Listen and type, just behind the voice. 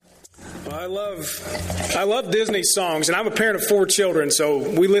I love Disney songs, and I'm a parent of 4 children, so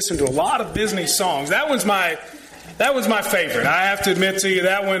we listen to a lot of Disney songs. That was my favorite. I have to admit to you,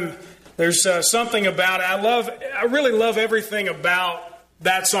 that one, there's something about it. I really love everything about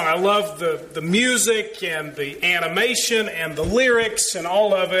that song. I love the music and the animation and the lyrics and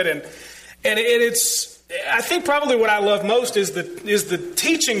all of it, and it's. I think probably what I love most is the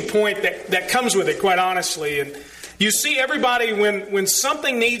teaching point that comes with it, quite honestly. And you see everybody, when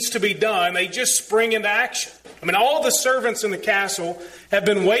something needs to be done, they just spring into action. I mean, all the servants in the castle have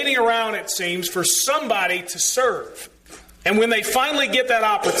been waiting around, it seems, for somebody to serve. And when they finally get that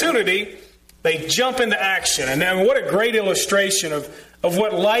opportunity, they jump into action. And then what a great illustration of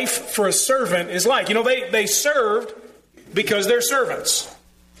what life for a servant is like. You know, they served because they're servants.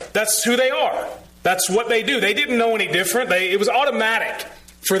 That's who they are. That's what they do. They didn't know any different. It was automatic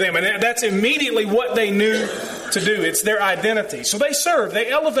for them. And that's immediately what they knew to do. It's their identity. So they served.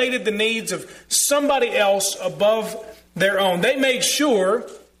 They elevated the needs of somebody else above their own. They made sure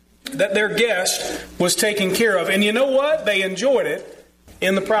that their guest was taken care of. And you know what? They enjoyed it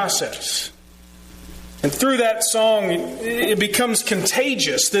in the process. And through that song, it becomes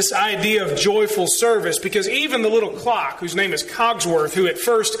contagious, this idea of joyful service, because even the little clock, whose name is Cogsworth, who at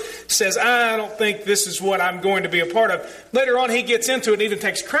first says, I don't think this is what I'm going to be a part of, later on he gets into it and even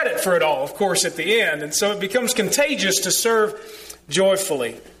takes credit for it all, of course, at the end. And so it becomes contagious to serve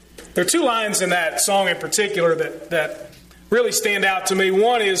joyfully. There are 2 lines in that song in particular that really stand out to me.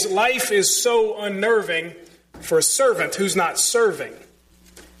 One is, life is so unnerving for a servant who's not serving.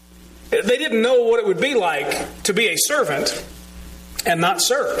 They didn't know what it would be like to be a servant and not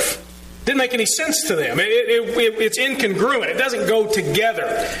serve. Didn't make any sense to them. It's incongruent. It doesn't go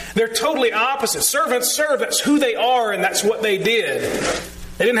together. They're totally opposite. Servants serve. That's who they are, and that's what they did.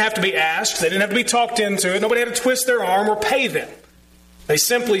 They didn't have to be asked. They didn't have to be talked into it. Nobody had to twist their arm or pay them. They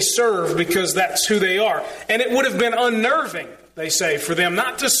simply served because that's who they are. And it would have been unnerving, they say, for them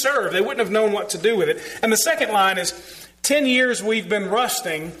not to serve. They wouldn't have known what to do with it. And the second line is, 10 years we've been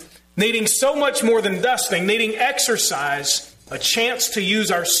rusting, needing so much more than dusting, needing exercise, a chance to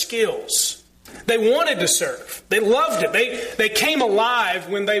use our skills. They wanted to serve. They loved it. They came alive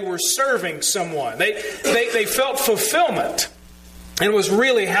when they were serving someone. They felt fulfillment. And it was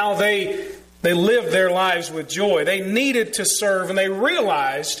really how they lived their lives with joy. They needed to serve, and they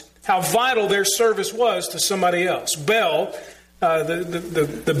realized how vital their service was to somebody else. Belle,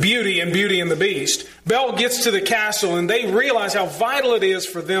 the beauty in Beauty and the Beast, Belle gets to the castle and they realize how vital it is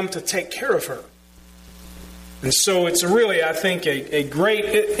for them to take care of her. And so it's really, I think, a great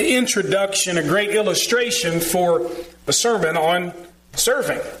introduction, a great illustration for a sermon on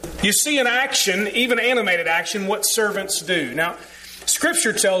serving. You see in action, even animated action, what servants do. Now,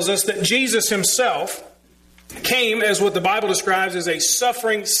 Scripture tells us that Jesus himself came as what the Bible describes as a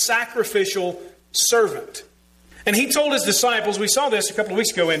suffering, sacrificial servant. And he told his disciples, we saw this a couple of weeks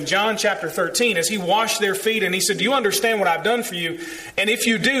ago in John chapter 13, as he washed their feet, and he said, do you understand what I've done for you? And if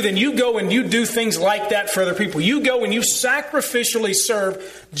you do, then you go and you do things like that for other people. You go and you sacrificially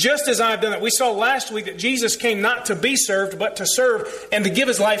serve just as I've done it. We saw last week that Jesus came not to be served, but to serve and to give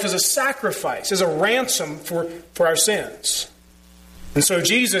his life as a sacrifice, as a ransom for our sins. And so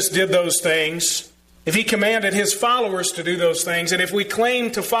Jesus did those things. If he commanded his followers to do those things, and if we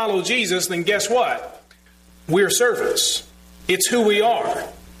claim to follow Jesus, then guess what? We're servants. It's who we are.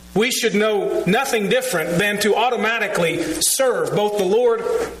 We should know nothing different than to automatically serve both the Lord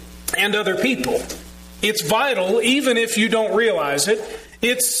and other people. It's vital, even if you don't realize it.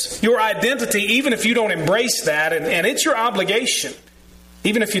 It's your identity, even if you don't embrace that. And it's your obligation,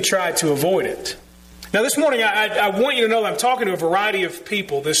 even if you try to avoid it. Now, this morning, I want you to know that I'm talking to a variety of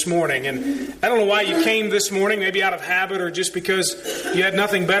people this morning. And I don't know why you came this morning, maybe out of habit or just because you had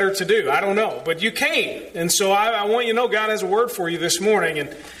nothing better to do. I don't know. But you came. And so I want you to know God has a word for you this morning.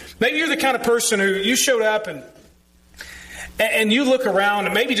 And maybe you're the kind of person who you showed up and you look around,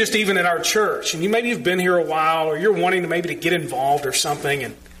 and maybe just even at our church, and maybe you've been here a while, or you're wanting to get involved or something.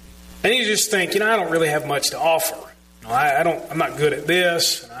 And you just think, I don't really have much to offer. I'm not good at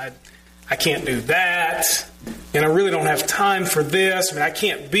this. And I can't do that, and I really don't have time for this. I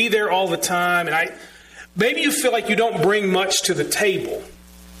can't be there all the time, and maybe you feel like you don't bring much to the table.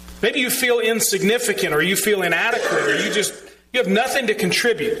 Maybe you feel insignificant, or you feel inadequate, or you have nothing to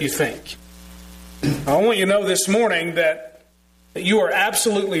contribute, you think. I want you to know this morning that you are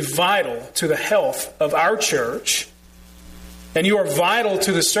absolutely vital to the health of our church, and you are vital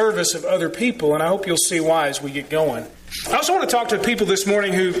to the service of other people, and I hope you'll see why as we get going. I also want to talk to people this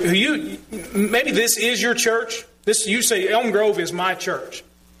morning who maybe this is your church. You say Elm Grove is my church,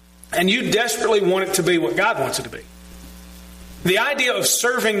 and you desperately want it to be what God wants it to be. The idea of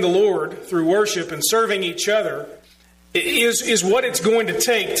serving the Lord through worship and serving each other is what it's going to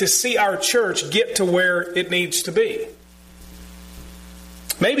take to see our church get to where it needs to be.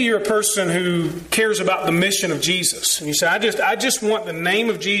 Maybe you're a person who cares about the mission of Jesus. And you say, I just want the name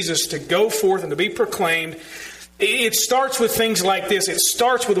of Jesus to go forth and to be proclaimed. It starts with things like this. It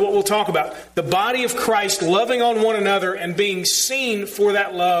starts with what we'll talk about. The body of Christ loving on one another and being seen for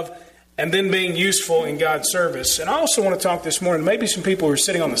that love, and then being useful in God's service. And I also want to talk this morning, maybe some people who are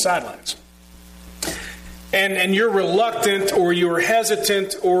sitting on the sidelines. And you're reluctant, or you're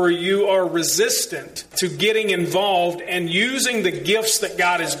hesitant, or you are resistant to getting involved and using the gifts that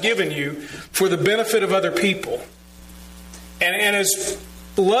God has given you for the benefit of other people. And as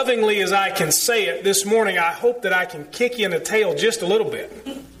lovingly as I can say it this morning, I hope that I can kick you in the tail just a little bit,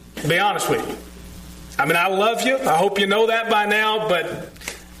 to be honest with you. I mean, I love you. I hope you know that by now, but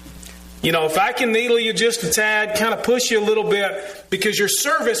if I can needle you just a tad, kind of push you a little bit, because your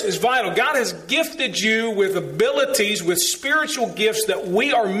service is vital. God has gifted you with abilities, with spiritual gifts that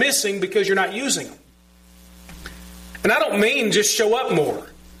we are missing because you're not using them. And I don't mean just show up more.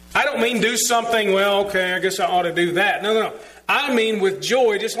 I don't mean do something, well, okay, I guess I ought to do that. No. I mean with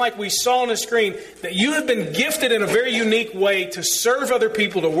joy, just like we saw on the screen, that you have been gifted in a very unique way to serve other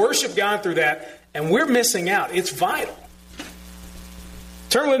people, to worship God through that, and we're missing out. It's vital.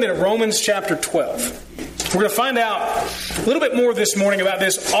 Turn with me to Romans chapter 12. We're going to find out a little bit more this morning about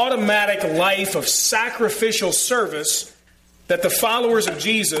this automatic life of sacrificial service that the followers of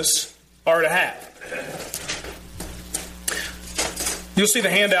Jesus are to have. You'll see the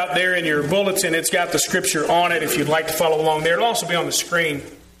handout there in your bulletin. It's got the scripture on it if you'd like to follow along there. It'll also be on the screen.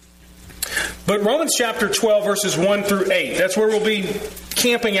 But Romans chapter 12, verses 1 through 8, that's where we'll be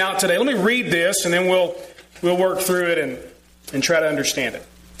camping out today. Let me read this, and then we'll work through it and try to understand it.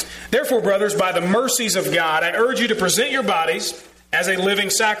 Therefore, brothers, by the mercies of God, I urge you to present your bodies as a living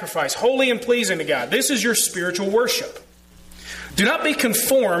sacrifice, holy and pleasing to God. This is your spiritual worship. Do not be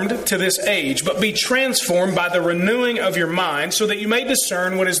conformed to this age, but be transformed by the renewing of your mind, so that you may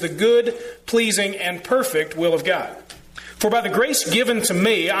discern what is the good, pleasing, and perfect will of God. For by the grace given to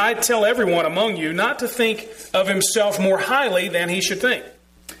me, I tell everyone among you not to think of himself more highly than he should think.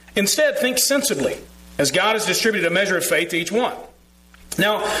 Instead, think sensibly, as God has distributed a measure of faith to each one.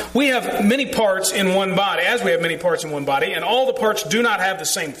 Now, we have many parts in one body, as we have many parts in one body, and all the parts do not have the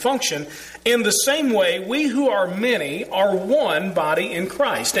same function. In the same way, we who are many are one body in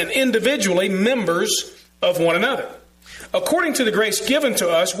Christ, and individually members of one another. According to the grace given to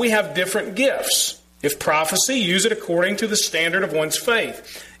us, we have different gifts. If prophecy, use it according to the standard of one's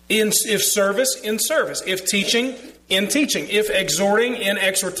faith. If service, in service. If teaching, in teaching. If exhorting, in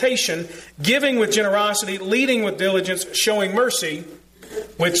exhortation. Giving with generosity. Leading with diligence. Showing mercy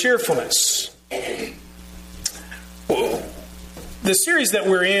with cheerfulness. The series that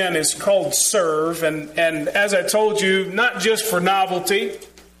we're in is called Serve, and as I told you, not just for novelty,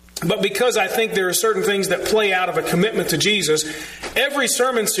 but because I think there are certain things that play out of a commitment to Jesus. Every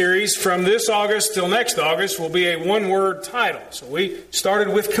sermon series from this August till next August will be a one-word title. So we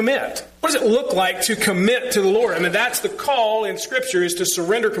started with commit. What does it look like to commit to the Lord? I mean, that's the call in Scripture, is to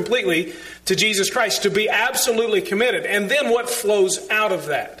surrender completely to Jesus Christ, to be absolutely committed. And then what flows out of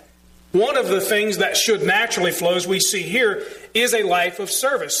that? One of the things that should naturally flow, as we see here, is a life of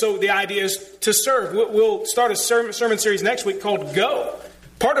service. So the idea is to serve. We'll start a sermon series next week called Go.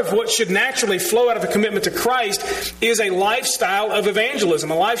 Part of what should naturally flow out of a commitment to Christ is a lifestyle of evangelism,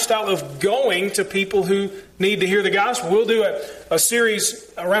 a lifestyle of going to people who need to hear the gospel. We'll do a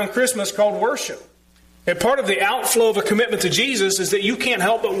series around Christmas called Worship. And part of the outflow of a commitment to Jesus is that you can't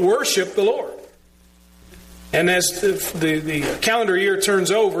help but worship the Lord. And as the calendar year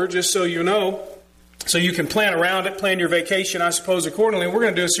turns over, just so you know, so you can plan around it, plan your vacation, I suppose, accordingly, we're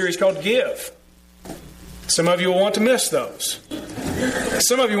going to do a series called Give. Some of you will want to miss those.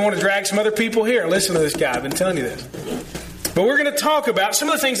 Some of you want to drag some other people here. Listen to this guy. I've been telling you this. But we're going to talk about some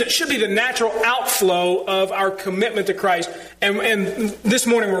of the things that should be the natural outflow of our commitment to Christ. And this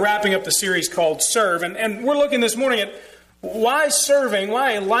morning we're wrapping up the series called Serve. And we're looking this morning at why serving,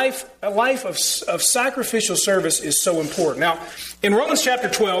 why a life of sacrificial service is so important. Now, in Romans chapter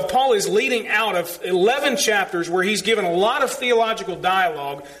 12, Paul is leading out of 11 chapters where he's given a lot of theological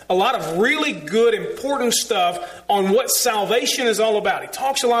dialogue, a lot of really good, important stuff on what salvation is all about. He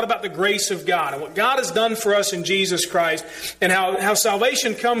talks a lot about the grace of God and what God has done for us in Jesus Christ, and how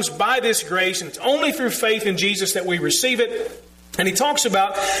salvation comes by this grace, and it's only through faith in Jesus that we receive it. And he talks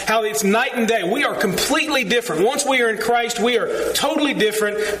about how it's night and day. We are completely different. Once we are in Christ, we are totally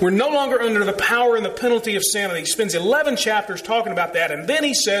different. We're no longer under the power and the penalty of sin. And he spends 11 chapters talking about that. And then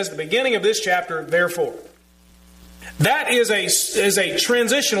he says, at the beginning of this chapter, therefore. That is a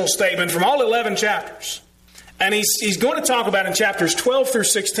transitional statement from all 11 chapters. And he's going to talk about in chapters 12 through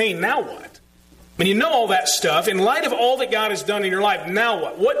 16, now what? When you know all that stuff, in light of all that God has done in your life, now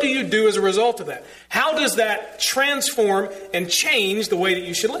what? What do you do as a result of that? How does that transform and change the way that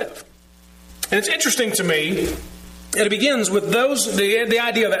you should live? And it's interesting to me that it begins with the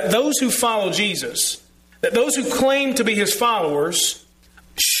idea that those who follow Jesus, that those who claim to be His followers,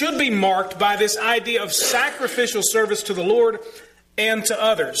 should be marked by this idea of sacrificial service to the Lord and to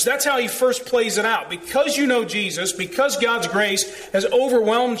others. That's how he first plays it out. Because you know Jesus, because God's grace has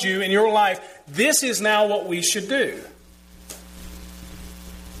overwhelmed you in your life, this is now what we should do.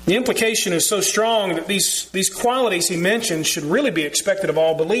 The implication is so strong that these qualities he mentioned should really be expected of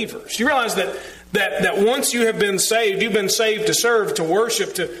all believers. You realize that once you have been saved, you've been saved to serve, to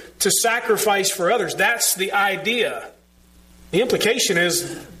worship, to sacrifice for others. That's the idea. The implication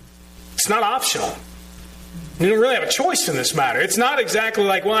is it's not optional. You don't really have a choice in this matter. It's not exactly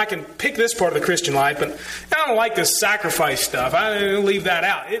like, well, I can pick this part of the Christian life, but I don't like this sacrifice stuff. I leave that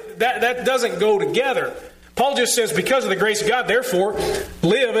out. That doesn't go together. Paul just says, because of the grace of God, therefore,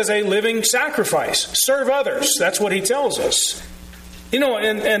 live as a living sacrifice. Serve others. That's what he tells us. You know,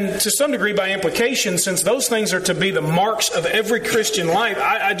 and to some degree by implication, since those things are to be the marks of every Christian life,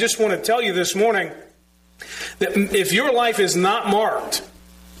 I just want to tell you this morning that if your life is not marked,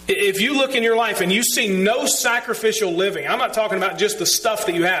 if you look in your life and you see no sacrificial living, I'm not talking about just the stuff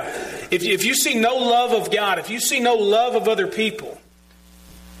that you have. If you see no love of God, if you see no love of other people,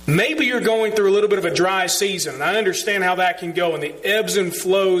 maybe you're going through a little bit of a dry season. And I understand how that can go in the ebbs and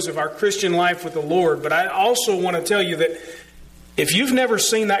flows of our Christian life with the Lord. But I also want to tell you that if you've never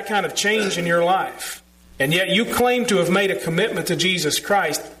seen that kind of change in your life, and yet you claim to have made a commitment to Jesus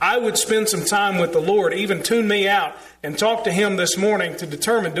Christ, I would spend some time with the Lord, even tune me out, and talk to Him this morning to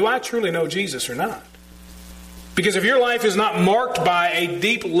determine, do I truly know Jesus or not? Because if your life is not marked by a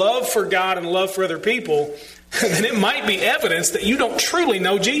deep love for God and love for other people, then it might be evidence that you don't truly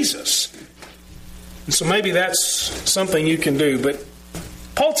know Jesus. And so maybe that's something you can do. But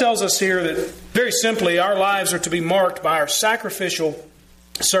Paul tells us here that, very simply, our lives are to be marked by our sacrificial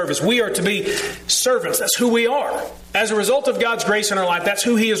service. We are to be servants. That's who we are. As a result of God's grace in our life, that's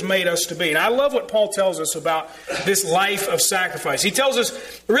who He has made us to be. And I love what Paul tells us about this life of sacrifice. He tells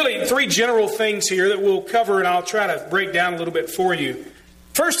us really three general things here that we'll cover, and I'll try to break down a little bit for you.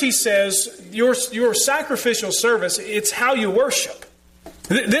 First, he says, your sacrificial service, it's how you worship.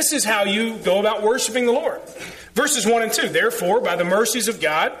 This is how you go about worshiping the Lord. Verses 1 and 2, therefore, by the mercies of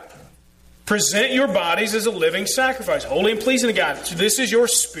God, present your bodies as a living sacrifice, holy and pleasing to God. So this is your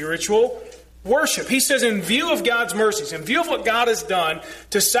spiritual worship. He says, in view of God's mercies, in view of what God has done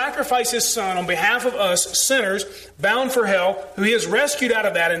to sacrifice His Son on behalf of us sinners bound for hell, who He has rescued out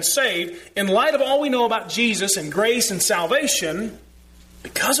of that and saved, in light of all we know about Jesus and grace and salvation,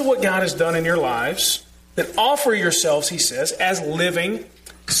 because of what God has done in your lives, then offer yourselves, he says, as living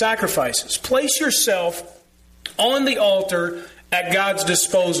sacrifices. Place yourself on the altar at God's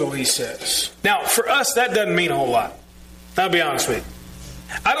disposal, he says. Now, for us, that doesn't mean a whole lot. I'll be honest with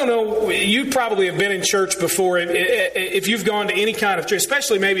you. I don't know, you probably have been in church before. If you've gone to any kind of church,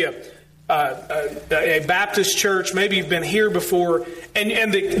 especially maybe a Baptist church, maybe you've been here before,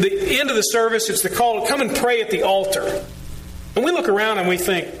 and the end of the service, it's the call to come and pray at the altar. And we look around and we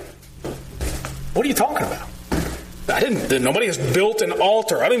think, what are you talking about? Nobody has built an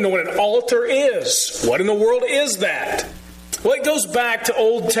altar. I don't even know what an altar is. What in the world is that? Well, it goes back to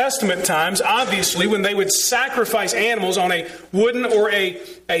Old Testament times, obviously, when they would sacrifice animals on a wooden or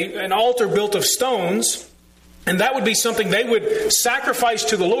an altar built of stones. And that would be something they would sacrifice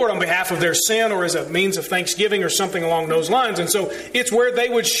to the Lord on behalf of their sin or as a means of thanksgiving or something along those lines. And so it's where they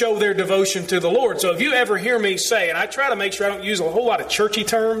would show their devotion to the Lord. So if you ever hear me say, and I try to make sure I don't use a whole lot of churchy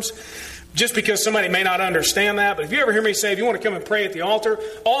terms, just because somebody may not understand that. But if you ever hear me say, if you want to come and pray at the altar,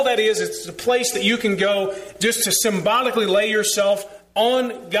 all that is, it's a place that you can go just to symbolically lay yourself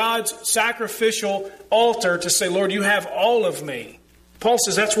on God's sacrificial altar to say, Lord, you have all of me. Paul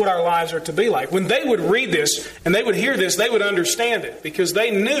says that's what our lives are to be like. When they would read this and they would hear this, they would understand it because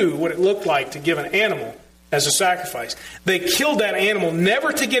they knew what it looked like to give an animal as a sacrifice. They killed that animal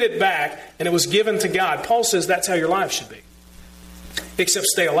never to get it back, and it was given to God. Paul says that's how your life should be. Except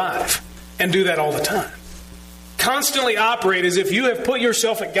stay alive. And do that all the time. Constantly operate as if you have put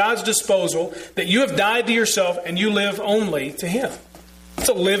yourself at God's disposal, that you have died to yourself and you live only to Him. It's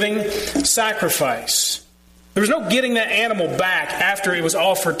a living sacrifice. There was no getting that animal back after it was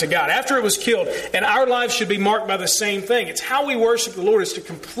offered to God, after it was killed. And our lives should be marked by the same thing. It's how we worship the Lord is to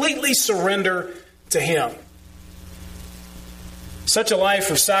completely surrender to Him. Such a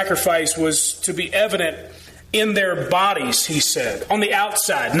life of sacrifice was to be evident in their bodies, he said, on the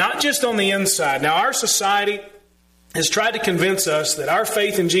outside, not just on the inside. Now, our society has tried to convince us that our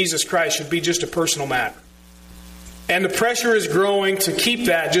faith in Jesus Christ should be just a personal matter. And the pressure is growing to keep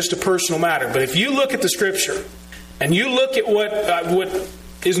that just a personal matter. But if you look at the Scripture, and you look at what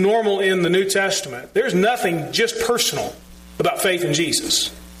is normal in the New Testament, there's nothing just personal about faith in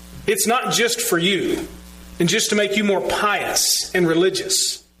Jesus. It's not just for you, and just to make you more pious and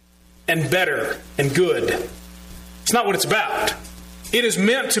religious and better and good. It's not what it's about. It is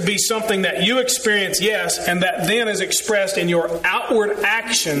meant to be something that you experience, yes, and that then is expressed in your outward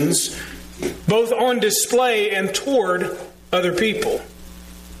actions, both on display and toward other people.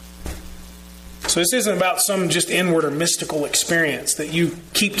 So this isn't about some just inward or mystical experience that you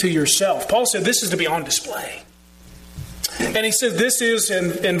keep to yourself. Paul said this is to be on display. And he says this is,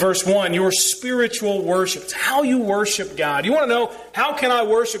 in verse 1, your spiritual worship. It's how you worship God. You want to know, how can I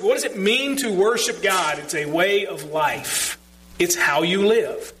worship? What does it mean to worship God? It's a way of life. It's how you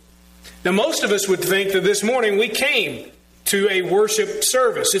live. Now, most of us would think that this morning we came to a worship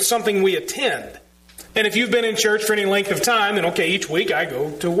service. It's something we attend. And if you've been in church for any length of time, then okay, each week I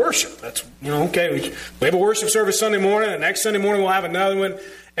go to worship. That's, okay, we have a worship service Sunday morning. The next Sunday morning we'll have another one.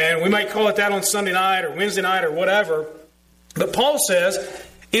 And we might call it that on Sunday night or Wednesday night or whatever. But Paul says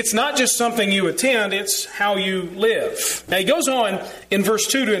it's not just something you attend, it's how you live. Now he goes on in verse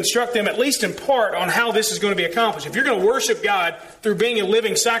 2 to instruct them, at least in part, on how this is going to be accomplished. If you're going to worship God through being a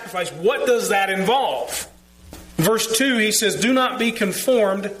living sacrifice, what does that involve? Verse 2, he says, do not be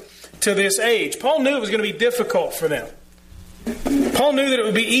conformed to this age. Paul knew it was going to be difficult for them. Paul knew that it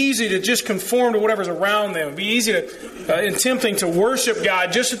would be easy to just conform to whatever's around them. It would be easy and tempting to worship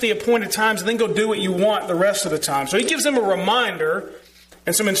God just at the appointed times and then go do what you want the rest of the time. So he gives them a reminder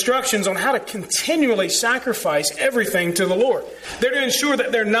and some instructions on how to continually sacrifice everything to the Lord. They're to ensure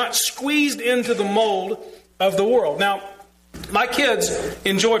that they're not squeezed into the mold of the world. Now, my kids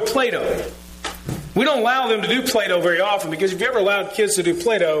enjoy Play-Doh. We don't allow them to do Play-Doh very often because if you ever allowed kids to do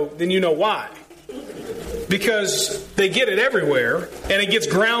Play-Doh, then you know why. Because they get it everywhere, and it gets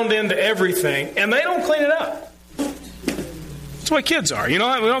ground into everything, and they don't clean it up. That's the way kids are. You know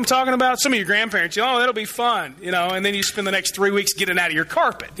what I'm talking about? Some of your grandparents, that'll be fun, and then you spend the next 3 weeks getting it out of your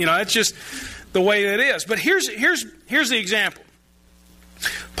carpet. That's just the way it is. But here's the example.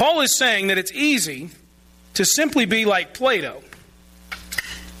 Paul is saying that it's easy to simply be like Play-Doh.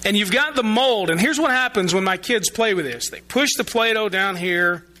 And you've got the mold, and here's what happens when my kids play with this. They push the Play-Doh down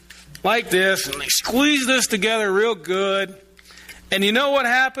here, like this, and they squeeze this together real good. And you know what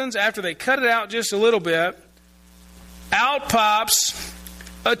happens after they cut it out just a little bit? Out pops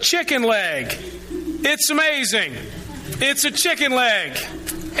a chicken leg. It's amazing. It's a chicken leg.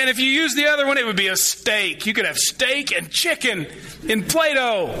 And if you use the other one, it would be a steak. You could have steak and chicken in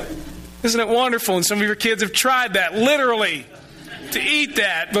Play-Doh. Isn't it wonderful? And some of your kids have tried that, literally, to eat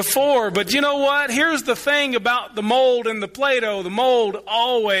that before. But you know what? Here's the thing about the mold and the Play-Doh. The mold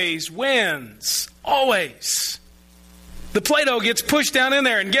always wins. Always. The Play-Doh gets pushed down in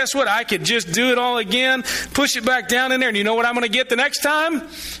there, and guess what? I could just do it all again, push it back down in there, and you know what I'm going to get the next time?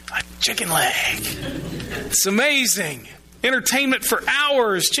 A chicken leg. It's amazing. Entertainment for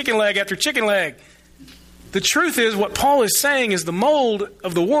hours, chicken leg after chicken leg. The truth is, what Paul is saying is the mold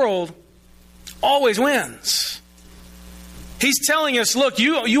of the world always wins. He's telling us, look,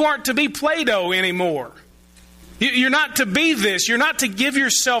 you aren't to be Play-Doh anymore. You're not to be this. You're not to give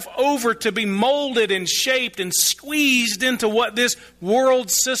yourself over to be molded and shaped and squeezed into what this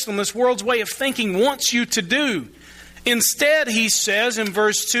world system, this world's way of thinking wants you to do. Instead, he says in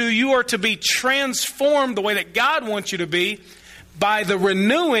verse 2, you are to be transformed the way that God wants you to be by the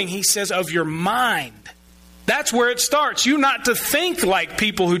renewing, he says, of your mind. That's where it starts. You're not to think like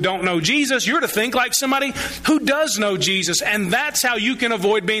people who don't know Jesus. You're to think like somebody who does know Jesus. And that's how you can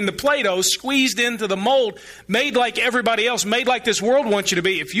avoid being the Play-Doh, squeezed into the mold, made like everybody else, made like this world wants you to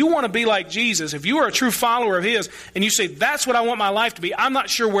be. If you want to be like Jesus, if you are a true follower of His, and you say, that's what I want my life to be, I'm not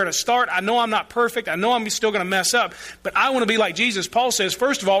sure where to start. I know I'm not perfect. I know I'm still going to mess up. But I want to be like Jesus. Paul says,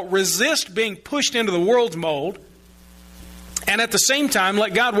 first of all, resist being pushed into the world's mold. And at the same time,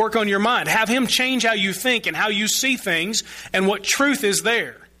 let God work on your mind. Have Him change how you think and how you see things and what truth is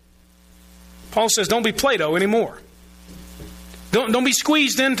there. Paul says, don't be Play-Doh anymore. Don't be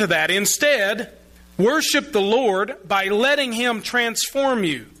squeezed into that. Instead, worship the Lord by letting Him transform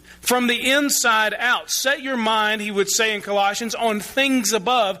you from the inside out. Set your mind, he would say in Colossians, on things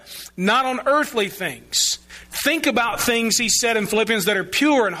above, not on earthly things. Think about things, he said in Philippians, that are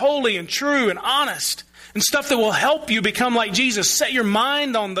pure and holy and true and honest. And stuff that will help you become like Jesus. Set your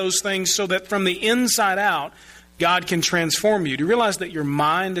mind on those things so that from the inside out, God can transform you. Do you realize that your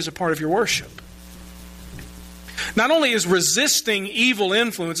mind is a part of your worship? Not only is resisting evil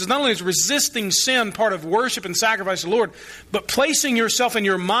influences, not only is resisting sin part of worship and sacrifice to the Lord, but placing yourself and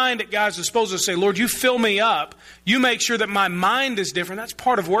your mind at God's disposal to say, Lord, you fill me up. You make sure that my mind is different. That's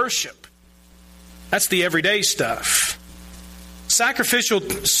part of worship. That's the everyday stuff. Sacrificial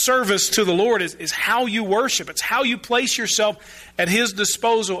service to the Lord is how you worship. It's how you place yourself at His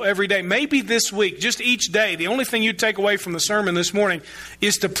disposal every day. Maybe this week, just each day, the only thing you'd take away from the sermon this morning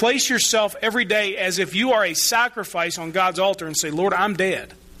is to place yourself every day as if you are a sacrifice on God's altar and say, Lord, I'm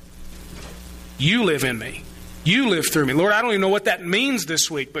dead. You live in me. You live through me. Lord, I don't even know what that means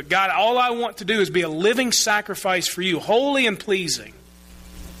this week, but God, all I want to do is be a living sacrifice for you, holy and pleasing.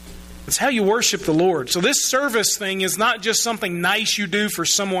 It's how you worship the Lord. So this service thing is not just something nice you do for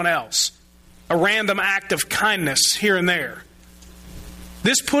someone else, a random act of kindness here and there.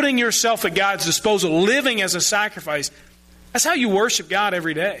 This putting yourself at God's disposal, living as a sacrifice, that's how you worship God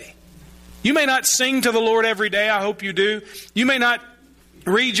every day. You may not sing to the Lord every day. I hope you do. You may not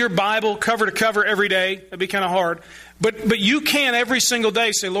read your Bible cover to cover every day. That'd be kind of hard. But you can every single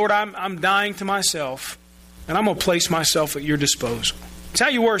day say, Lord, I'm dying to myself, and I'm going to place myself at your disposal. It's how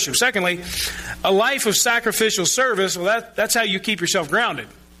you worship. Secondly, a life of sacrificial service, well, that's how you keep yourself grounded.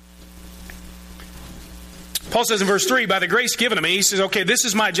 Paul says in verse 3, by the grace given to me, he says, okay, this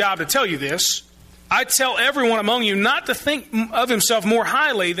is my job to tell you this. I tell everyone among you not to think of himself more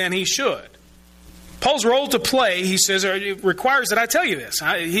highly than he should. Paul's role to play, he says, requires that I tell you this.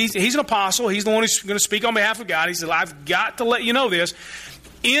 He's an apostle. He's the one who's going to speak on behalf of God. He says, I've got to let you know this.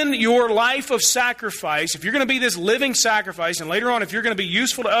 In your life of sacrifice, if you're going to be this living sacrifice, and later on if you're going to be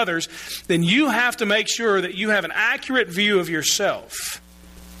useful to others, then you have to make sure that you have an accurate view of yourself.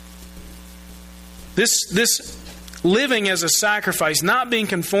 This living as a sacrifice, not being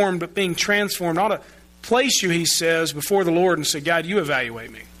conformed but being transformed, ought to place you, he says, before the Lord and say, God, you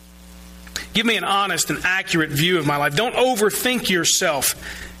evaluate me. Give me an honest and accurate view of my life. Don't overthink yourself,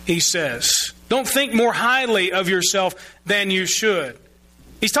 he says. Don't think more highly of yourself than you should.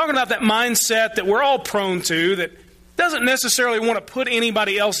 He's talking about that mindset that we're all prone to, that doesn't necessarily want to put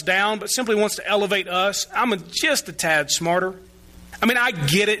anybody else down, but simply wants to elevate us. I'm just a tad smarter. I mean, I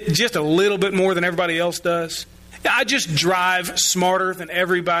get it just a little bit more than everybody else does. I just drive smarter than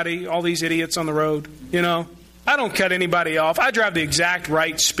everybody, all these idiots on the road, you know. I don't cut anybody off. I drive the exact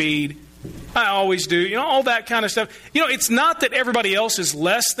right speed. I always do. You know, all that kind of stuff. You know, it's not that everybody else is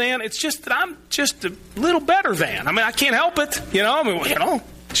less than. It's just that I'm just a little better than. I mean, I can't help it. You know,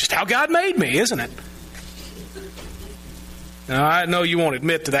 it's just how God made me, isn't it? Now, I know you won't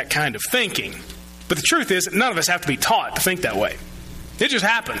admit to that kind of thinking. But the truth is that none of us have to be taught to think that way. It just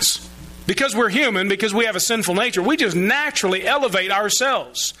happens. Because we're human, because we have a sinful nature, we just naturally elevate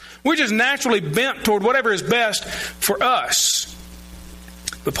ourselves. We're just naturally bent toward whatever is best for us.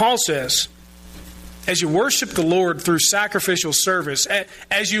 But Paul says, as you worship the Lord through sacrificial service,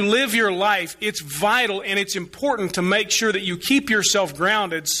 as you live your life, it's vital and it's important to make sure that you keep yourself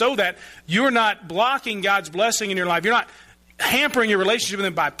grounded so that you're not blocking God's blessing in your life. You're not hampering your relationship with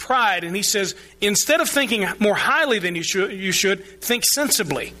Him by pride. And he says, instead of thinking more highly than you should, think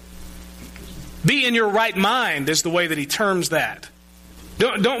sensibly. Be in your right mind is the way that he terms that.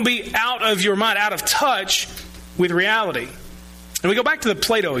 Don't be out of your mind, out of touch with reality. And we go back to the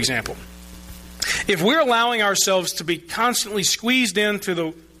Plato example. If we're allowing ourselves to be constantly squeezed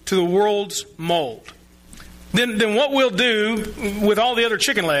into the world's mold, then what we'll do with all the other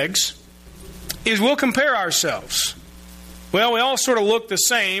chicken legs is we'll compare ourselves. Well, we all sort of look the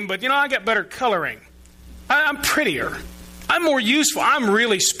same, but I got better coloring. I'm prettier. I'm more useful. I'm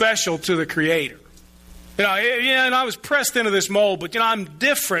really special to the Creator. And I was pressed into this mold, but I'm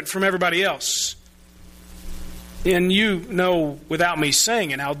different from everybody else. And without me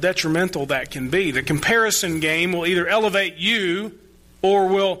saying it, how detrimental that can be. The comparison game will either elevate you or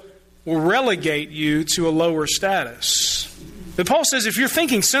will relegate you to a lower status. But Paul says if you're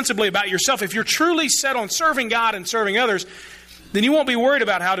thinking sensibly about yourself, if you're truly set on serving God and serving others, then you won't be worried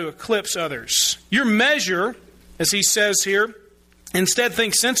about how to eclipse others. Your measure, as he says here, instead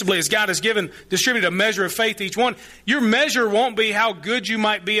think sensibly as God has distributed a measure of faith to each one. Your measure won't be how good you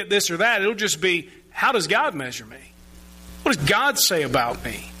might be at this or that. It'll just be, how does God measure me? What does God say about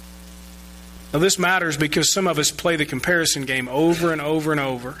me? Now this matters because some of us play the comparison game over and over and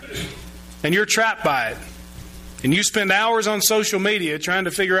over. And you're trapped by it. And you spend hours on social media trying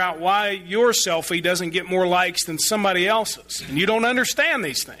to figure out why your selfie doesn't get more likes than somebody else's. And you don't understand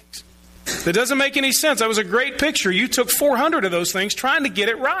these things. That doesn't make any sense. That was a great picture. You took 400 of those things trying to get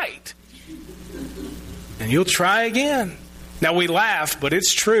it right. And you'll try again. Now we laugh, but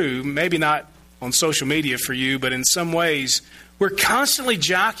it's true. Maybe not on social media for you, but in some ways, we're constantly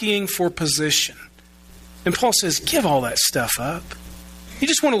jockeying for position. And Paul says, give all that stuff up. You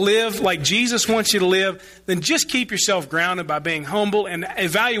just want to live like Jesus wants you to live, then just keep yourself grounded by being humble and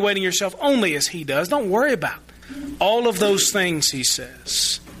evaluating yourself only as He does. Don't worry about all of those things, he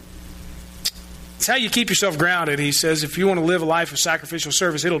says. It's how you keep yourself grounded, he says. If you want to live a life of sacrificial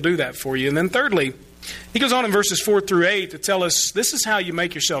service, it'll do that for you. And then thirdly, he goes on in verses 4 through 8 to tell us this is how you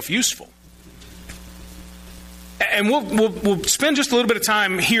make yourself useful. And we'll spend just a little bit of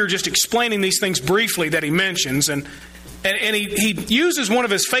time here just explaining these things briefly that he mentions. And he uses one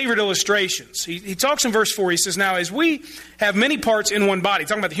of his favorite illustrations. He talks in verse 4, he says, now as we have many parts in one body,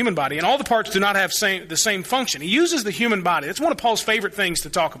 talking about the human body, and all the parts do not have the same function. He uses the human body. That's one of Paul's favorite things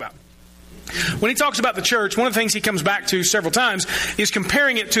to talk about. When he talks about the church, one of the things he comes back to several times is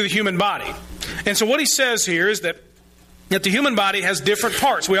comparing it to the human body. And so what he says here is that the human body has different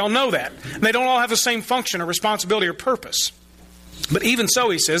parts. We all know that. And they don't all have the same function or responsibility or purpose. But even so,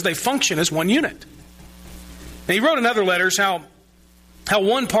 he says, they function as one unit. And he wrote in other letters how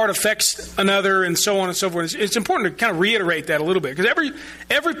one part affects another and so on and so forth. It's important to kind of reiterate that a little bit, because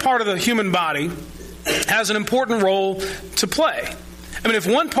every part of the human body has an important role to play. I mean, if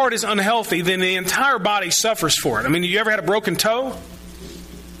one part is unhealthy, then the entire body suffers for it. I mean, you ever had a broken toe?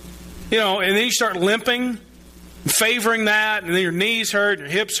 You know, and then you start limping, favoring that, and then your knees hurt, your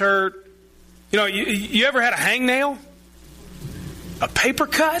hips hurt. You know, you ever had a hangnail? A paper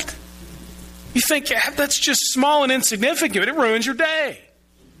cut? You think, that's just small and insignificant, but it ruins your day.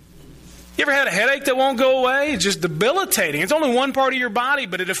 You ever had a headache that won't go away? It's just debilitating. It's only one part of your body,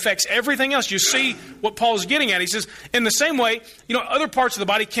 but it affects everything else. You see what Paul's getting at. He says, in the same way, you know, other parts of the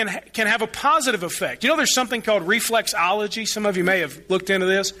body can have a positive effect. You know, there's something called reflexology. Some of you may have looked into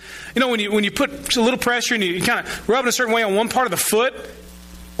this. You know, when you put a little pressure and you kind of rub it a certain way on one part of the foot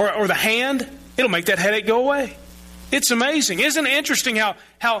or the hand, it'll make that headache go away. It's amazing. Isn't it interesting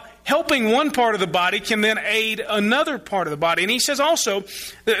how helping one part of the body can then aid another part of the body? And he says also,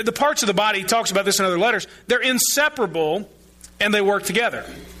 the parts of the body, he talks about this in other letters, they're inseparable and they work together.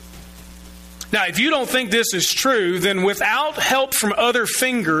 Now, if you don't think this is true, then without help from other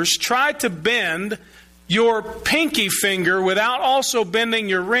fingers, try to bend your pinky finger without also bending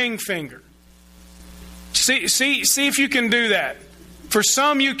your ring finger. See if you can do that. For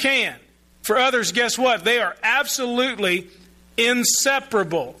some, you can. For others, guess what? They are absolutely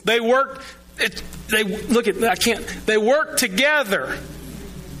inseparable. They work together.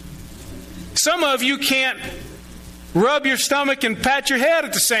 Some of you can't rub your stomach and pat your head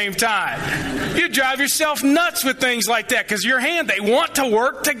at the same time. You drive yourself nuts with things like that because your hand, they want to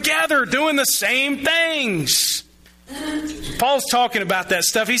work together doing the same things. Paul's talking about that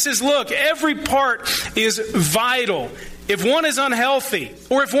stuff. He says, look, every part is vital. If one is unhealthy,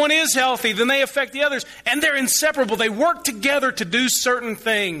 or if one is healthy, then they affect the others. And they're inseparable. They work together to do certain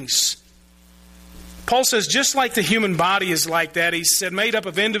things. Paul says, just like the human body is like that, he said, made up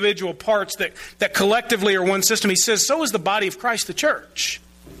of individual parts that collectively are one system. He says, so is the body of Christ, the church.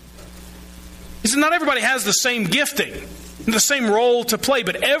 He said, not everybody has the same gifting, the same role to play,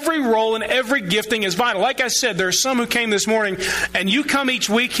 but every role and every gifting is vital. Like I said, there are some who came this morning, and you come each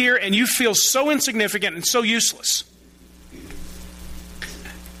week here, and you feel so insignificant and so useless.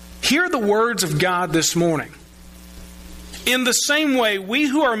 Hear the words of God this morning. In the same way, we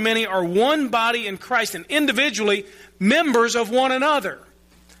who are many are one body in Christ and individually members of one another.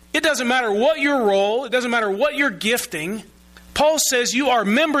 It doesn't matter what your role, it doesn't matter what your gifting. Paul says you are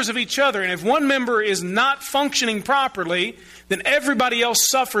members of each other, and if one member is not functioning properly, then everybody else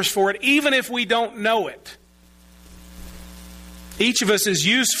suffers for it, even if we don't know it. Each of us is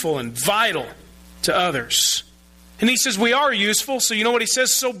useful and vital to others. And he says we are useful, so you know what he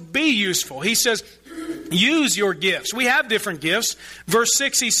says? So be useful. He says use your gifts. We have different gifts. Verse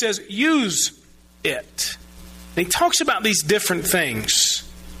 6, he says use it. And he talks about these different things.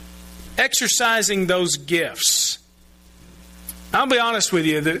 Exercising those gifts. I'll be honest with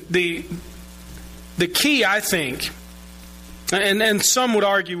you, the key, I think, and some would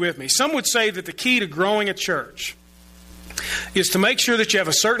argue with me, some would say that the key to growing a church is to make sure that you have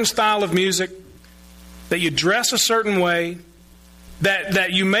a certain style of music, that you dress a certain way,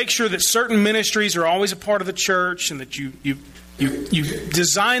 that you make sure that certain ministries are always a part of the church, and that you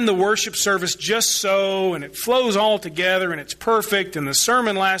design the worship service just so, and it flows all together, and it's perfect, and the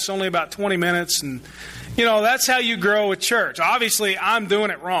sermon lasts only about 20 minutes, and you know, that's how you grow a church. Obviously, I'm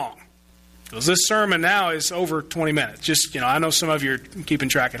doing it wrong, because this sermon now is over 20 minutes. Just, I know some of you are keeping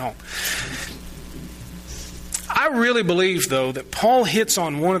track at home. I really believe, though, that Paul hits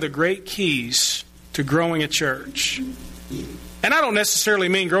on one of the great keys to growing a church. And I don't necessarily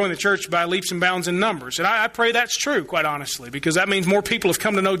mean growing the church by leaps and bounds in numbers. And I pray that's true, quite honestly, because that means more people have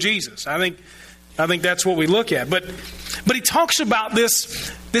come to know Jesus. I think I think that's what we look at. But he talks about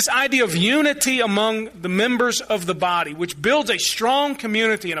this idea of unity among the members of the body, which builds a strong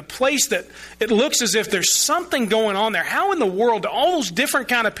community in a place that it looks as if there's something going on there. How in the world do all those different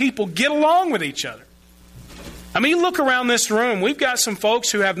kind of people get along with each other? I mean, you look around this room, we've got some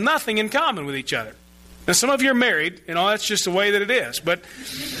folks who have nothing in common with each other. Now, some of you are married, that's just the way that it is. But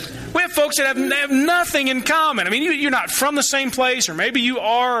we have folks that have nothing in common. I mean, you're not from the same place, or maybe you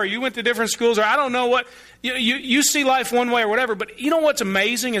are, or you went to different schools, or I don't know what. You see life one way or whatever. But you know what's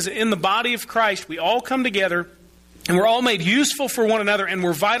amazing is that in the body of Christ, we all come together, and we're all made useful for one another, and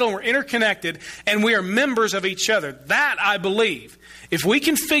we're vital, and we're interconnected, and we are members of each other. That, I believe, if we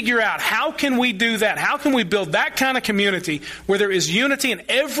can figure out how can we do that, how can we build that kind of community where there is unity and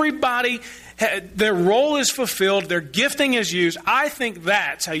everybody, their role is fulfilled, their gifting is used, I think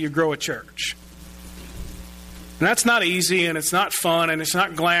that's how you grow a church. And that's not easy, and it's not fun, and it's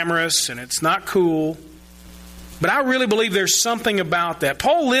not glamorous, and it's not cool. But I really believe there's something about that.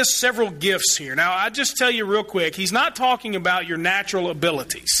 Paul lists several gifts here. Now, I just tell you real quick, he's not talking about your natural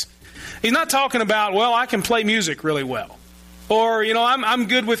abilities. He's not talking about, well, I can play music really well. Or, I'm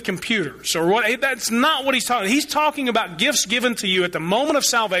good with computers. Or what? That's not what he's talking about. He's talking about gifts given to you at the moment of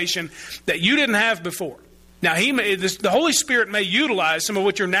salvation that you didn't have before. Now, the Holy Spirit may utilize some of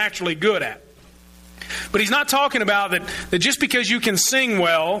what you're naturally good at. But he's not talking about that just because you can sing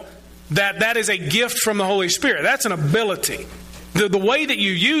well, that is a gift from the Holy Spirit. That's an ability. The way that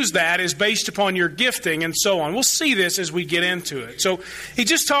you use that is based upon your gifting and so on. We'll see this as we get into it. So he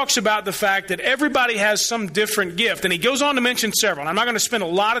just talks about the fact that everybody has some different gift. And he goes on to mention several. And I'm not going to spend a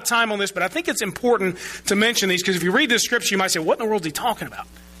lot of time on this, but I think it's important to mention these because if you read this scripture, you might say, what in the world is he talking about?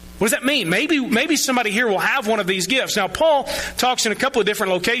 What does that mean? Maybe somebody here will have one of these gifts. Now, Paul talks in a couple of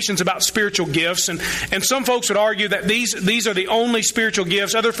different locations about spiritual gifts, and some folks would argue that these are the only spiritual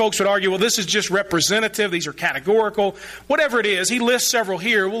gifts. Other folks would argue, well, this is just representative. These are categorical. Whatever it is, he lists several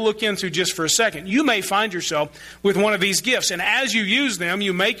here we'll look into just for a second. You may find yourself with one of these gifts, and as you use them,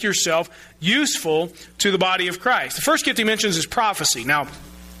 you make yourself useful to the body of Christ. The first gift he mentions is prophecy. Now,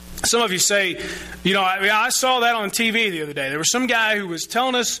 some of you say, I saw that on TV the other day. There was some guy who was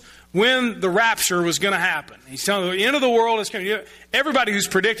telling us when the rapture was going to happen. He's telling the end of the world is coming. Everybody who's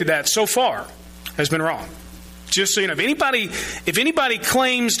predicted that so far has been wrong. Just so you know, if anybody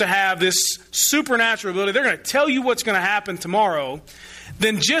claims to have this supernatural ability, they're going to tell you what's going to happen tomorrow,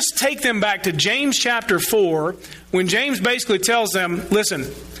 then just take them back to James chapter 4, when James basically tells them, listen,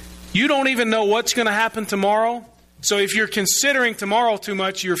 you don't even know what's going to happen tomorrow. So if you're considering tomorrow too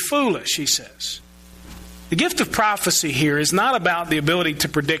much, you're foolish, he says. The gift of prophecy here is not about the ability to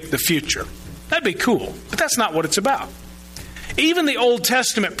predict the future. That'd be cool, but that's not what it's about. Even the Old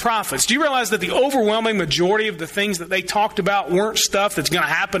Testament prophets, do you realize that the overwhelming majority of the things that they talked about weren't stuff that's going to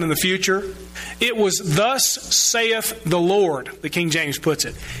happen in the future? It was, thus saith the Lord, the King James puts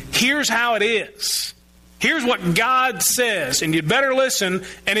it. Here's how it is. Here's what God says, and you'd better listen,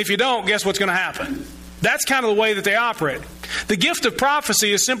 and if you don't, guess what's going to happen? That's kind of the way that they operate. The gift of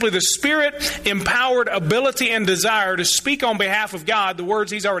prophecy is simply the Spirit-empowered ability and desire to speak on behalf of God the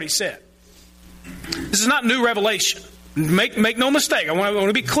words He's already said. This is not new revelation. Make no mistake. I want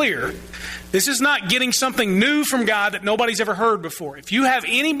to be clear. This is not getting something new from God that nobody's ever heard before. If you have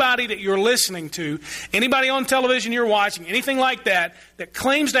anybody that you're listening to, anybody on television you're watching, anything like that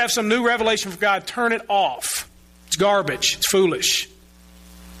claims to have some new revelation from God, turn it off. It's garbage. It's foolish.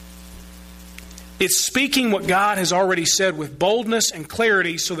 It's speaking what God has already said with boldness and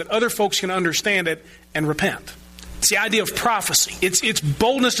clarity so that other folks can understand it and repent. It's the idea of prophecy. It's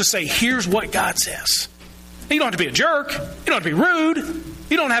boldness to say, here's what God says. You don't have to be a jerk. You don't have to be rude.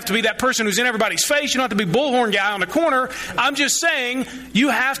 You don't have to be that person who's in everybody's face. You don't have to be bullhorn guy on the corner. I'm just saying, you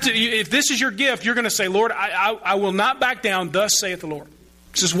have to, if this is your gift, you're going to say, Lord, I will not back down, thus saith the Lord.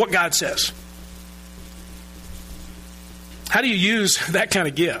 This is what God says. How do you use that kind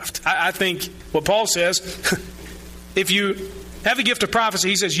of gift? I think what Paul says, if you have the gift of prophecy,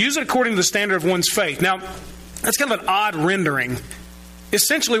 he says, use it according to the standard of one's faith. Now, that's kind of an odd rendering.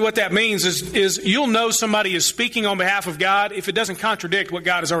 Essentially what that means is you'll know somebody is speaking on behalf of God if it doesn't contradict what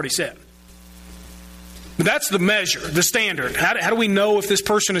God has already said. But that's the measure, the standard. How do we know if this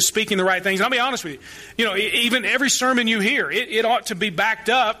person is speaking the right things? And I'll be honest with you. Even every sermon you hear, it ought to be backed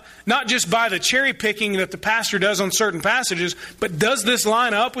up, not just by the cherry picking that the pastor does on certain passages, but does this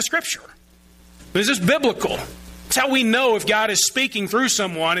line up with Scripture? Is this biblical? That's how we know if God is speaking through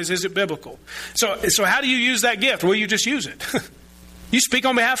someone, is it biblical? So how do you use that gift? Well, you just use it. You speak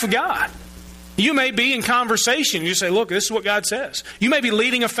on behalf of God. You may be in conversation. You say, look, this is what God says. You may be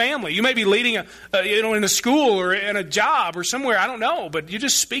leading a family. You may be leading in a school or in a job or somewhere. I don't know. But you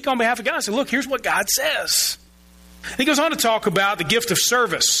just speak on behalf of God and say, look, here's what God says. He goes on to talk about the gift of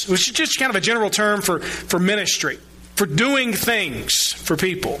service, which is just kind of a general term for ministry, for doing things for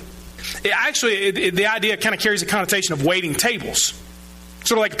people. The idea kind of carries the connotation of waiting tables.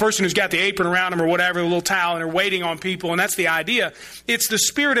 Sort of like a person who's got the apron around them or whatever, a little towel, and they're waiting on people, and that's the idea. It's the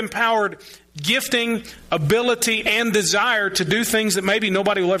Spirit-empowered gifting, ability, and desire to do things that maybe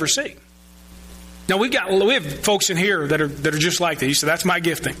nobody will ever see. Now, we have folks in here that are just like that. You say, that's my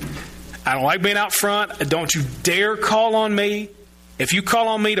gifting. I don't like being out front. Don't you dare call on me. If you call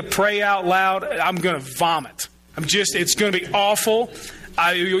on me to pray out loud, I'm going to vomit. It's going to be awful.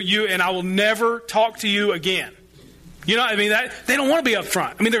 And I will never talk to you again. You know, they don't want to be up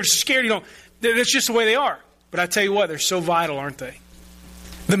front. They're scared. That's just the way they are. But I tell you what, they're so vital, aren't they?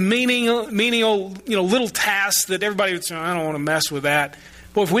 The menial, little tasks that everybody would say, I don't want to mess with that.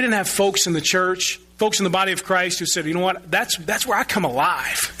 Well, if we didn't have folks in the church, folks in the body of Christ who said, you know what, that's where I come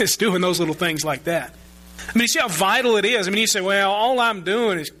alive. It's doing those little things like that. You see how vital it is. You say, well, all I'm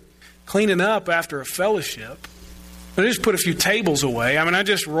doing is cleaning up after a fellowship. I just put a few tables away. I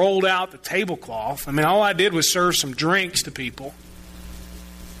just rolled out the tablecloth. All I did was serve some drinks to people.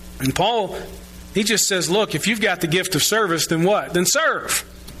 And Paul, he just says, look, if you've got the gift of service, then what? Then serve.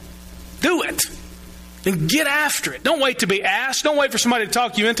 Do it. And get after it. Don't wait to be asked. Don't wait for somebody to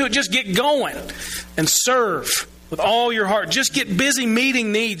talk you into it. Just get going and serve with all your heart. Just get busy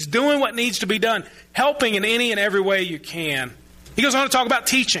meeting needs, doing what needs to be done, helping in any and every way you can. He goes on to talk about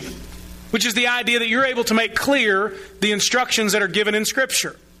teaching, which is the idea that you're able to make clear the instructions that are given in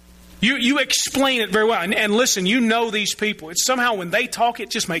Scripture. You explain it very well. And listen, you know these people. It's somehow when they talk, it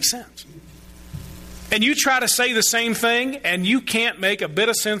just makes sense. And you try to say the same thing, and you can't make a bit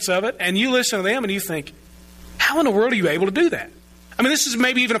of sense of it. And you listen to them, and you think, how in the world are you able to do that? This is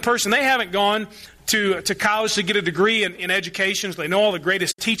maybe even a person, they haven't gone to college to get a degree in education, so they know all the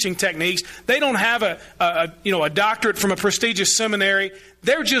greatest teaching techniques. They don't have a doctorate from a prestigious seminary.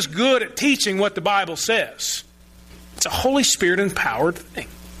 They're just good at teaching what the Bible says. It's a Holy Spirit empowered thing.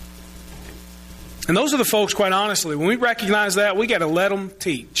 And those are the folks, quite honestly, when we recognize that, we got to let them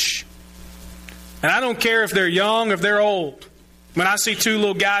teach. And I don't care if they're young, if they're old. When I see two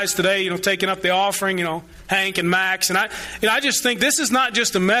little guys today, taking up the offering, Hank and Max, and I just think this is not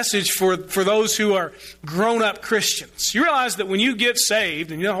just a message for those who are grown-up Christians. You realize that when you get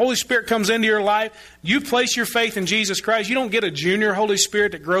saved and the Holy Spirit comes into your life, you place your faith in Jesus Christ, you don't get a junior Holy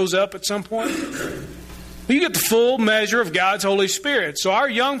Spirit that grows up at some point. You get the full measure of God's Holy Spirit. So our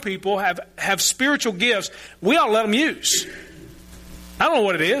young people have spiritual gifts we ought to let them use. I don't know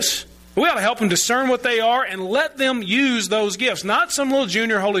what it is. We ought to help them discern what they are and let them use those gifts. Not some little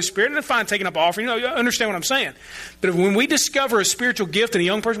junior Holy Spirit. And fine taking up offering. You understand what I'm saying. But when we discover a spiritual gift in a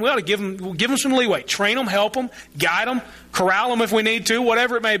young person, we ought to give them some leeway. Train them, help them, guide them, corral them if we need to,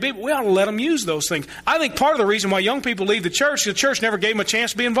 whatever it may be. But we ought to let them use those things. I think part of the reason why young people leave the church never gave them a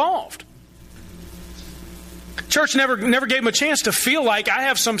chance to be involved. Church never gave them a chance to feel like I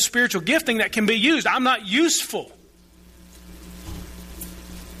have some spiritual gifting that can be used. I'm not useful.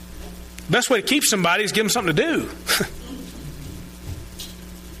 Best way to keep somebody is give them something to do.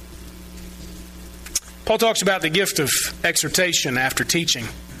 Paul talks about the gift of exhortation after teaching.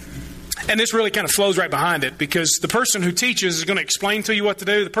 And this really kind of flows right behind it, because the person who teaches is going to explain to you what to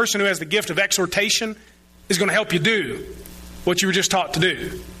do. The person who has the gift of exhortation is going to help you do what you were just taught to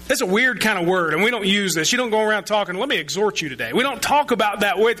do. That's a weird kind of word, and we don't use this. You don't go around talking, let me exhort you today. We don't talk about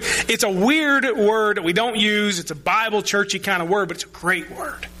that word. It's a weird word that we don't use. It's a Bible churchy kind of word, but it's a great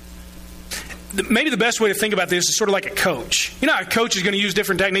word. Maybe the best way to think about this is sort of like a coach. You know how a coach is going to use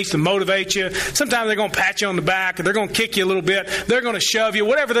different techniques to motivate you. Sometimes they're going to pat you on the back, or they're going to kick you a little bit. They're going to shove you.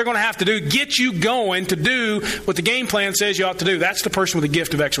 Whatever they're going to have to do, get you going to do what the game plan says you ought to do. That's the person with the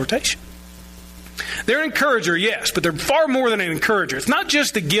gift of exhortation. They're an encourager, yes, but they're far more than an encourager. It's not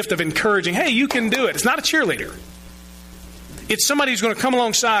just the gift of encouraging, hey, you can do it. It's not a cheerleader. It's somebody who's going to come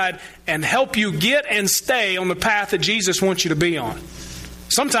alongside and help you get and stay on the path that Jesus wants you to be on.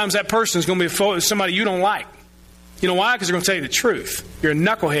 Sometimes that person is going to be somebody you don't like. You know why? Because they're going to tell you the truth. You're a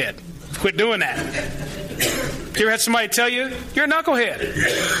knucklehead. Quit doing that. You ever had somebody tell you, you're a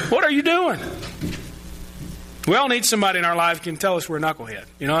knucklehead? What are you doing? We all need somebody in our life who can tell us we're a knucklehead.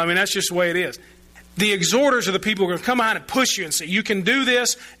 You know, that's just the way it is. The exhorters are the people who are going to come behind and push you and say, you can do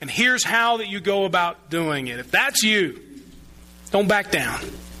this, and here's how that you go about doing it. If that's you, don't back down.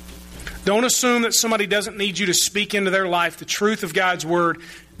 Don't assume that somebody doesn't need you to speak into their life the truth of God's Word.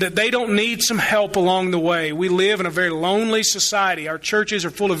 that they don't need some help along the way. We live in a very lonely society. Our churches are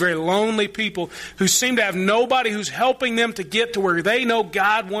full of very lonely people who seem to have nobody who's helping them to get to where they know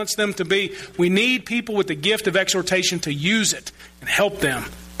God wants them to be. We need people with the gift of exhortation to use it and help them.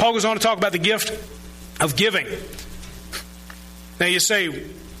 Paul goes on to talk about the gift of giving. Now you say,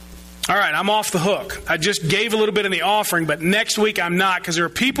 all right, I'm off the hook. I just gave a little bit in the offering, but next week I'm not, because there are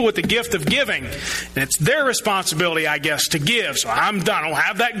people with the gift of giving, and it's their responsibility, I guess, to give. So I'm done. I don't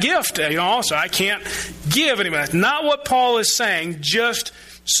have that gift, so I can't give anymore. That's not what Paul is saying, just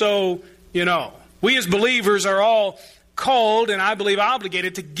so you know. We as believers are all called, and I believe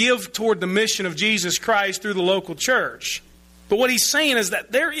obligated, to give toward the mission of Jesus Christ through the local church. But what he's saying is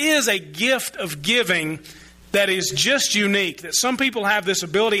that there is a gift of giving that is just unique, that some people have this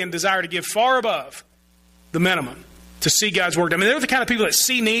ability and desire to give far above the minimum to see God's work. I mean, they're the kind of people that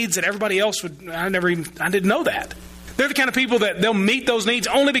see needs that everybody else would. I didn't know that. They're the kind of people that they'll meet those needs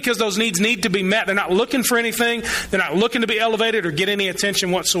only because those needs need to be met. They're not looking for anything. They're not looking to be elevated or get any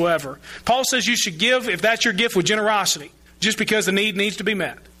attention whatsoever. Paul says you should give, if that's your gift, with generosity, just because the need needs to be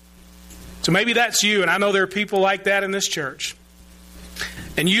met. So maybe that's you, and I know there are people like that in this church.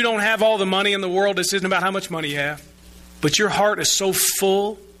 And you don't have all the money in the world. This isn't about how much money you have. But your heart is so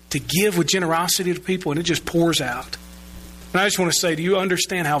full to give with generosity to people, and it just pours out. And I just want to say, do you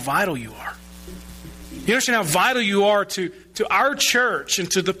understand how vital you are? You understand how vital you are to our church and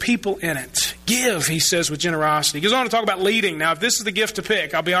to the people in it. Give, he says, with generosity. He goes on to talk about leading. Now, if this is the gift to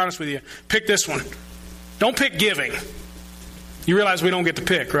pick, I'll be honest with you, pick this one. Don't pick giving. You realize we don't get to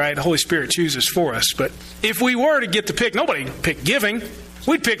pick, right? The Holy Spirit chooses for us. But if we were to get to pick, nobody pick giving.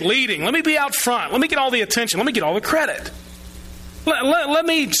 We'd pick leading. Let me be out front. Let me get all the attention. Let me get all the credit. Let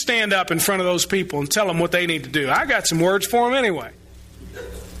me stand up in front of those people and tell them what they need to do. I got some words for them anyway.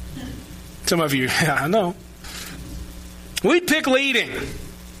 Some of you, yeah, I know. We'd pick leading.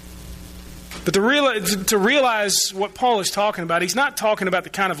 But to realize what Paul is talking about, he's not talking about the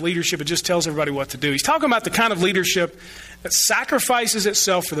kind of leadership that just tells everybody what to do. He's talking about the kind of leadership that sacrifices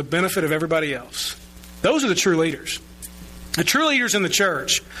itself for the benefit of everybody else. Those are the true leaders. The true leaders in the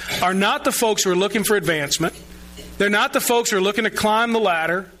church are not the folks who are looking for advancement. They're not the folks who are looking to climb the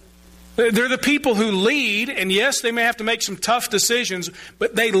ladder. They're the people who lead, and yes, they may have to make some tough decisions,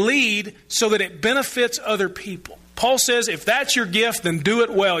 but they lead so that it benefits other people. Paul says, if that's your gift, then do it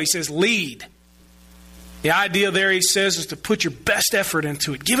well. He says, lead. The idea there, he says, is to put your best effort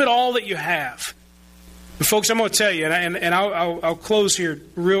into it. Give it all that you have. And folks, I'm going to tell you, and I'll close here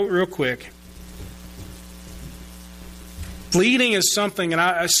real quick. Leading is something, and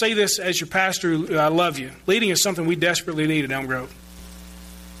I say this as your pastor, I love you. Leading is something we desperately need at Elm Grove.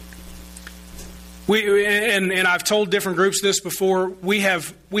 And I've told different groups this before. We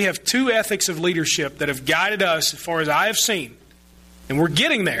have two ethics of leadership that have guided us as far as I have seen. And we're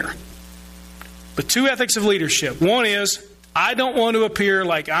getting there. But two ethics of leadership. One is, I don't want to appear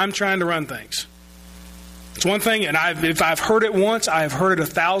like I'm trying to run things. It's one thing, and if I've heard it once, I've heard it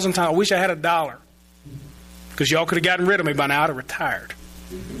 1,000 times. I wish I had $1. Because y'all could have gotten rid of me by now. I'd have retired.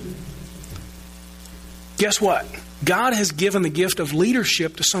 Guess what? God has given the gift of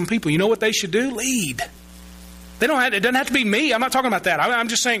leadership to some people. You know what they should do? Lead. It doesn't have to be me. I'm not talking about that. I'm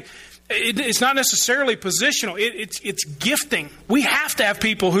just saying it's not necessarily positional. It's gifting. We have to have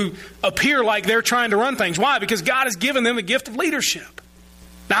people who appear like they're trying to run things. Why? Because God has given them the gift of leadership.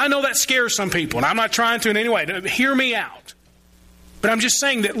 Now, I know that scares some people, and I'm not trying to in any way. Hear me out. But I'm just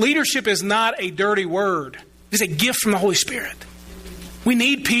saying that leadership is not a dirty word. It's a gift from the Holy Spirit. We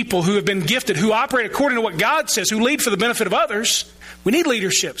need people who have been gifted, who operate according to what God says, who lead for the benefit of others. We need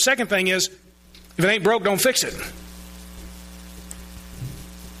leadership. Second thing is, if it ain't broke, don't fix it.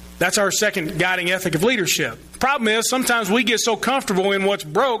 That's our second guiding ethic of leadership. Problem is, sometimes we get so comfortable in what's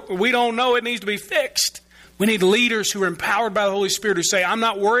broke, we don't know it needs to be fixed. We need leaders who are empowered by the Holy Spirit who say, I'm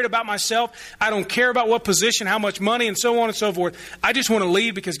not worried about myself. I don't care about what position, how much money, and so on and so forth. I just want to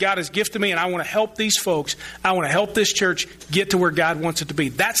lead because God has gifted me, and I want to help these folks. I want to help this church get to where God wants it to be.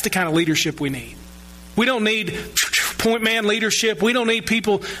 That's the kind of leadership we need. We don't need point man leadership. We don't need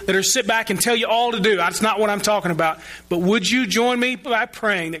people that are sit back and tell you all to do. That's not what I'm talking about. But would you join me by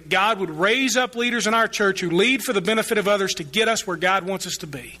praying that God would raise up leaders in our church who lead for the benefit of others to get us where God wants us to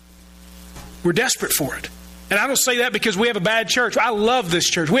be? We're desperate for it. And I don't say that because we have a bad church. I love this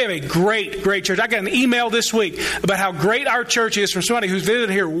church. We have a great, great church. I got an email this week about how great our church is from somebody who's visited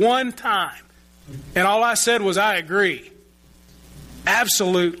here one time. And all I said was, I agree.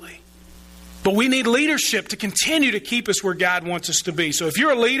 Absolutely. But we need leadership to continue to keep us where God wants us to be. So if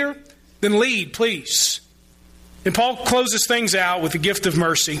you're a leader, then lead, please. And Paul closes things out with the gift of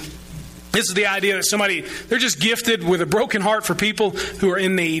mercy. This is the idea that they're just gifted with a broken heart for people who are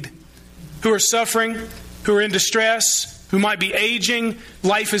in need, who are suffering, who are in distress, who might be aging.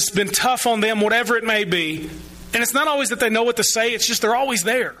 Life has been tough on them, whatever it may be. And it's not always that they know what to say. It's just they're always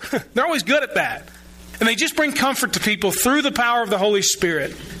there. They're always good at that. And they just bring comfort to people through the power of the Holy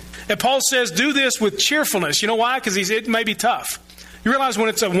Spirit. And Paul says, do this with cheerfulness. You know why? Because it may be tough. You realize when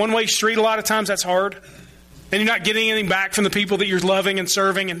it's a one-way street, a lot of times that's hard. And you're not getting anything back from the people that you're loving and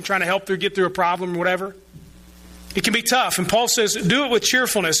serving and trying to help get through a problem or whatever. It can be tough. And Paul says, do it with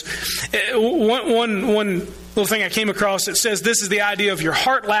cheerfulness. One little thing I came across that says this is the idea of your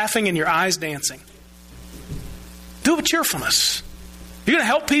heart laughing and your eyes dancing. Do it with cheerfulness. You're going to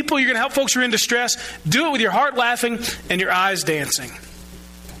help people. You're going to help folks who are in distress. Do it with your heart laughing and your eyes dancing.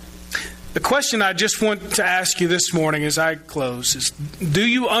 The question I just want to ask you this morning as I close is, do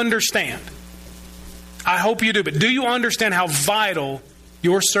you understand? I hope you do, but do you understand how vital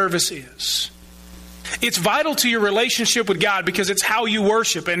your service is? It's vital to your relationship with God because it's how you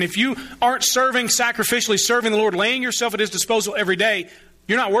worship. And if you aren't sacrificially serving the Lord, laying yourself at His disposal every day,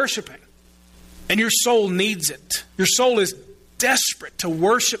 you're not worshiping. And your soul needs it. Your soul is desperate to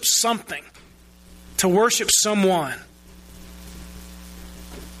worship something, to worship someone.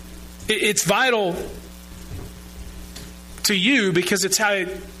 It's vital to you because it's how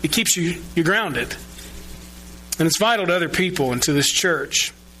it keeps you grounded. And it's vital to other people and to this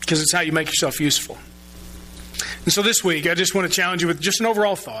church because it's how you make yourself useful. And so this week, I just want to challenge you with just an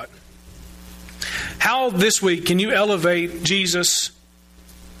overall thought. How this week can you elevate Jesus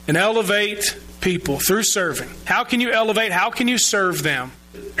and elevate people through serving? How can you elevate? How can you serve them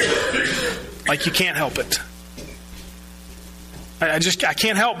like you can't help it? I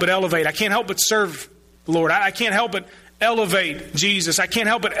can't help but elevate. I can't help but serve the Lord. I can't help but elevate Jesus. I can't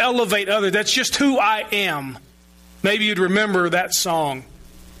help but elevate others. That's just who I am. Maybe you'd remember that song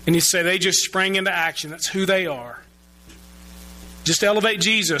and you say they just sprang into action. That's who they are. Just elevate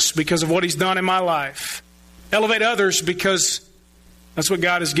Jesus because of what He's done in my life. Elevate others because that's what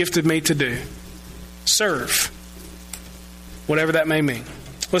God has gifted me to do. Serve. Whatever that may mean.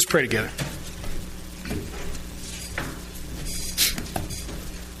 Let's pray together.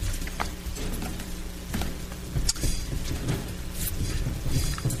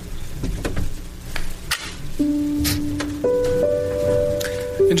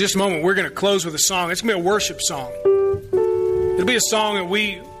 In just a moment, we're going to close with a song. It's going to be a worship song. It'll be a song that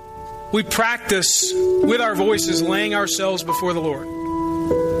we practice with our voices, laying ourselves before the Lord.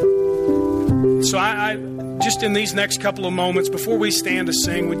 So I just in these next couple of moments, before we stand to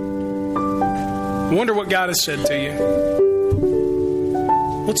sing, we wonder what God has said to you.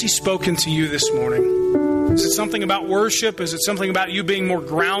 What's He spoken to you this morning? Is it something about worship? Is it something about you being more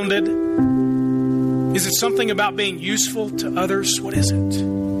grounded? Is it something about being useful to others? What is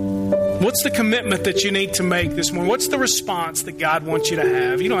it? What's the commitment that you need to make this morning? What's the response that God wants you to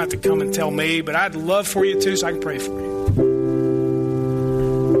have? You don't have to come and tell me, but I'd love for you to so I can pray for you.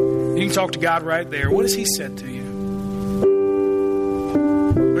 You can talk to God right there. What has He said to you?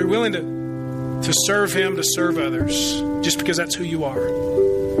 Are you willing to serve Him, to serve others, just because that's who you are?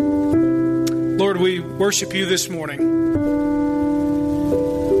 Lord, we worship You this morning.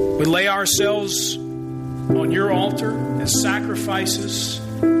 We lay ourselves on Your altar as sacrifices,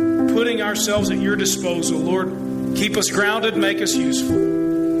 putting ourselves at Your disposal. Lord, keep us grounded, make us useful.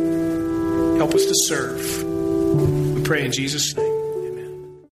 Help us to serve. We pray in Jesus' name.